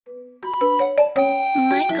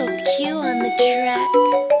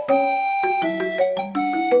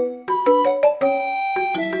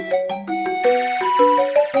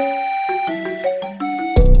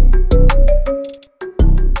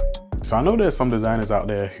I know there's some designers out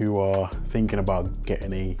there who are thinking about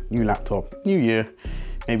getting a new laptop, new year,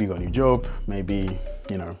 maybe you got a new job, maybe,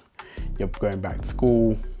 you know, you're going back to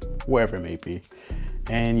school, whatever it may be.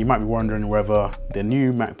 And you might be wondering whether the new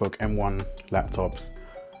MacBook M1 laptops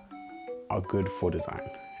are good for design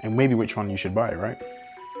and maybe which one you should buy, right?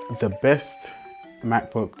 The best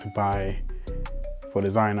MacBook to buy for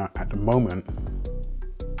designer at the moment,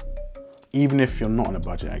 even if you're not on a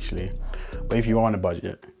budget actually, but if you are on a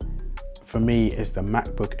budget, for me it's the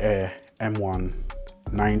MacBook Air M1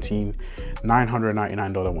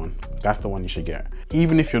 $999 one. That's the one you should get.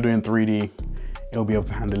 Even if you're doing 3D, it'll be able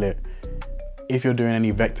to handle it. If you're doing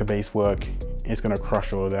any vector-based work, it's gonna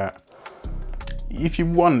crush all of that. If you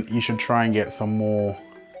want, you should try and get some more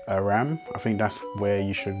RAM. I think that's where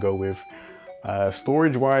you should go with.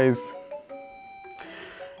 Storage-wise,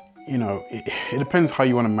 you know, it depends how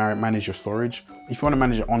you want to manage your storage. If you want to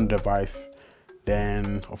manage it on device,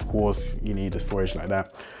 then of course you need a storage like that.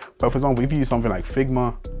 But for example, if you use something like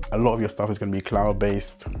Figma, a lot of your stuff is going to be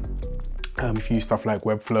cloud-based. If you use stuff like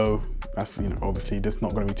Webflow, that's, you know, obviously there's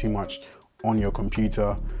not going to be too much on your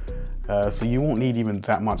computer, so you won't need even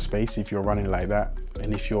that much space if you're running like that.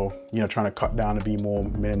 And if you're, you know, trying to cut down and be more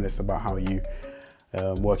minimalist about how you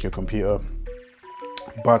work your computer.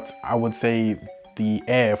 But I would say the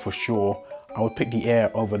Air for sure. I would pick the Air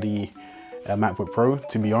over the MacBook Pro,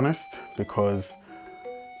 to be honest, because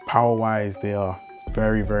power-wise they are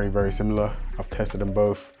very, very, very similar. I've tested them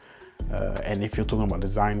both, and if you're talking about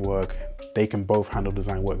design work, they can both handle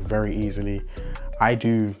design work very easily. I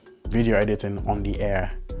do video editing on the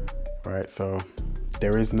Air, right? So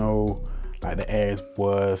there is no like the Air is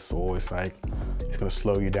worse or it's like it's gonna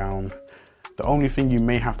slow you down. The only thing you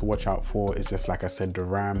may have to watch out for is just, like I said, the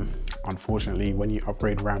RAM. Unfortunately, when you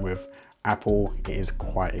upgrade RAM with Apple, it is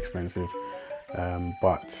quite expensive.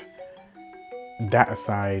 But that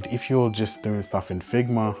aside, if you're just doing stuff in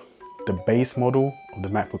Figma, the base model of the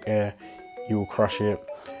MacBook Air, you will crush it.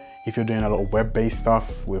 If you're doing a lot of web-based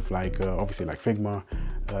stuff with like, obviously like Figma,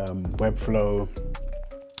 Webflow,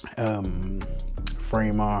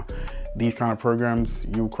 Framer, these kind of programs,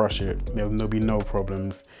 you'll crush it. There'll be no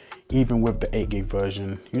problems. Even with the 8 gig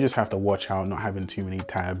version, you just have to watch out not having too many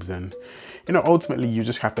tabs, and you know, ultimately you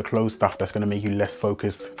just have to close stuff that's going to make you less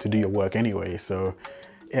focused to do your work anyway. So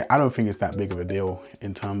yeah, I don't think it's that big of a deal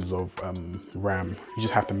in terms of RAM. You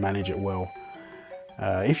just have to manage it well.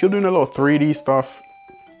 If you're doing a lot of 3D stuff,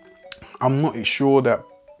 I'm not sure that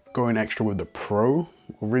going extra with the Pro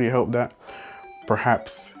will really help that.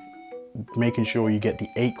 Perhaps making sure you get the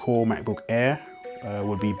 8-core MacBook Air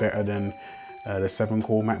would be better than the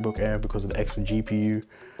 7-core MacBook Air because of the extra GPU,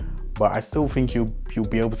 but I still think you'll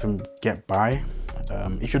be able to get by.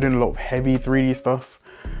 If you're doing a lot of heavy 3D stuff,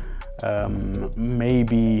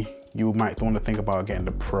 maybe you might want to think about getting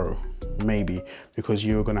the Pro, maybe, because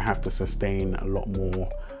you're going to have to sustain a lot more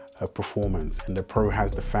performance, and the Pro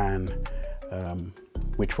has the fan,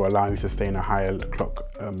 which will allow you to sustain a higher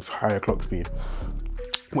clock speed,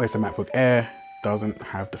 whereas the MacBook Air doesn't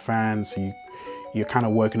have the fan, so you're kind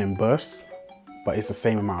of working in bursts, but it's the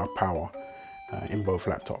same amount of power in both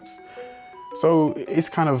laptops. So it's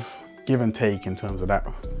kind of give and take in terms of that.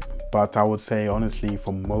 But I would say honestly,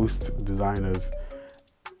 for most designers,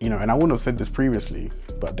 you know, and I wouldn't have said this previously,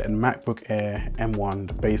 but the MacBook Air M1,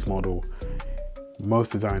 the base model,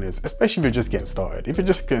 most designers, especially if you're just getting started. If you're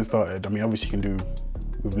just getting started, I mean, obviously you can do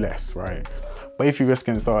with less, right? But if you're just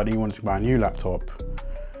getting started and you want to buy a new laptop,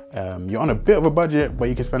 you're on a bit of a budget, but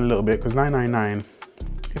you can spend a little bit, because $999,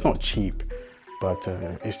 it's not cheap. But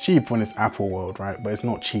it's cheap when it's Apple world, right? But it's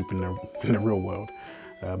not cheap in the real world.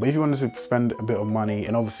 But if you want to spend a bit of money,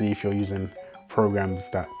 and obviously if you're using programs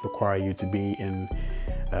that require you to be in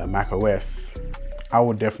Mac OS, I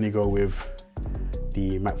would definitely go with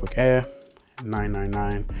the MacBook Air,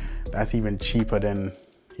 $999. That's even cheaper than,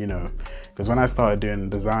 you know, because when I started doing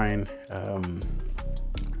design,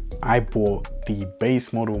 I bought the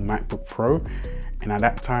base model MacBook Pro, and at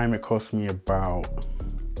that time it cost me about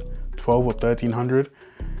 $1,200 or $1,300,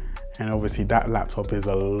 and obviously that laptop is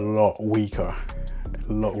a lot weaker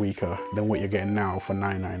than what you're getting now for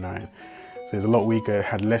 $999. So it's a lot weaker, it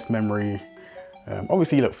had less memory.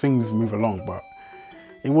 Obviously, look, things move along, but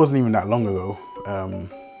it wasn't even that long ago.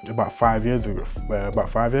 About 5 years ago, I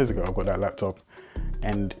got that laptop,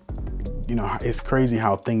 and you know, it's crazy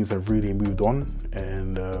how things have really moved on,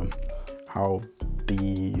 and how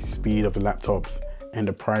the speed of the laptops and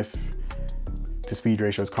the price to speed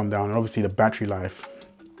ratio has come down, and obviously the battery life,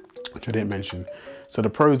 which I didn't mention. So the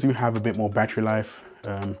Pros do have a bit more battery life.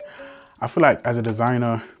 I feel like as a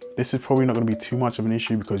designer, this is probably not going to be too much of an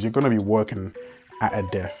issue because you're going to be working at a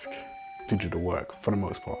desk to do the work for the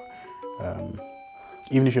most part.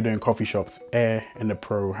 Even if you're doing coffee shops, Air and the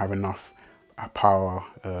Pro have enough power.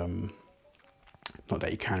 Not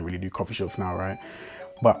that you can't really do coffee shops now, right?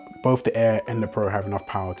 But both the Air and the Pro have enough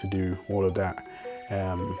power to do all of that.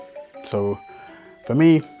 So for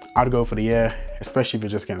me, I'd go for the Air, especially if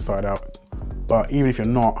you're just getting started out. But even if you're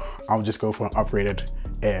not, I would just go for an upgraded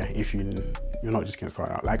Air if you're not just getting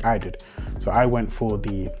started out like I did. So I went for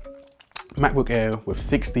the MacBook Air with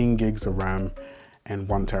 16 gigs of RAM and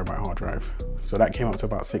 1 terabyte hard drive. So that came up to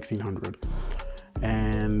about $1,600.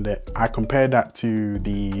 And I compared that to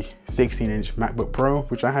the 16-inch MacBook Pro,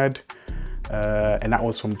 which I had, and that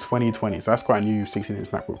was from 2020. So that's quite a new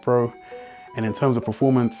 16-inch MacBook Pro. And in terms of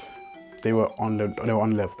performance, they were on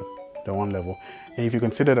level. And if you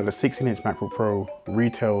consider that the 16-inch MacBook Pro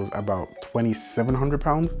retails about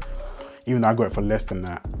 £2,700, even though I got it for less than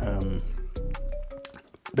that,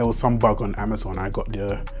 there was some bug on Amazon. I got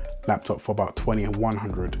the laptop for about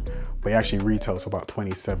 $2,100, but it actually retails for about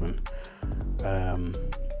 $27.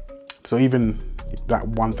 So even that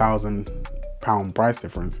 £1,000 price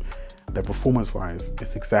difference, the performance-wise,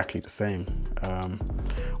 it's exactly the same.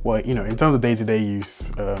 Well, you know, in terms of day-to-day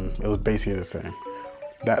use, it was basically the same.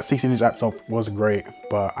 That 16-inch laptop was great,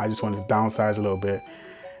 but I just wanted to downsize a little bit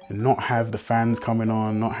and not have the fans coming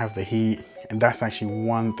on, not have the heat. And that's actually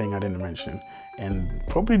one thing I didn't mention, and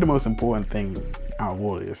probably the most important thing out of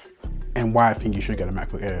all this, and why I think you should get a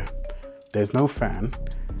MacBook Air. There's no fan.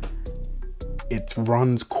 It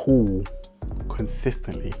runs cool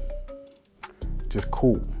consistently, just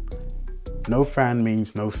cool. No fan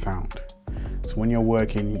means no sound. So when you're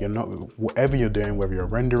working, you're not, whatever you're doing, whether you're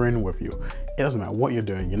rendering, whether you, it doesn't matter what you're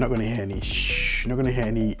doing, you're not gonna hear any shh, you're not gonna hear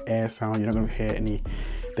any air sound, you're not gonna hear any,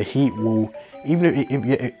 the heat will, even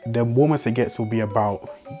if the warmest it gets will be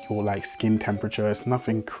about your like skin temperature. It's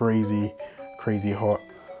nothing crazy hot.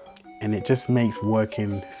 And it just makes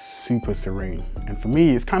working super serene. And for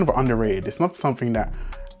me, it's kind of underrated. It's not something that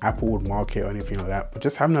Apple would market or anything like that, but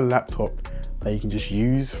just having a laptop that you can just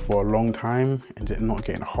use for a long time and just not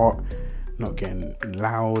getting hot, not getting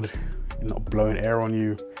loud, not blowing air on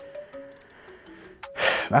you,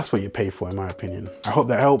 that's what you pay for, in my opinion. I hope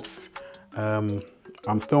that helps.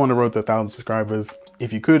 I'm still on the road to 1,000 subscribers.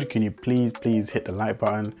 If you could, can you please hit the like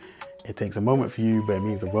button? It takes a moment for you, but it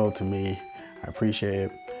means the world to me. I appreciate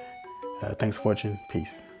it. Thanks for watching.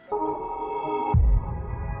 Peace.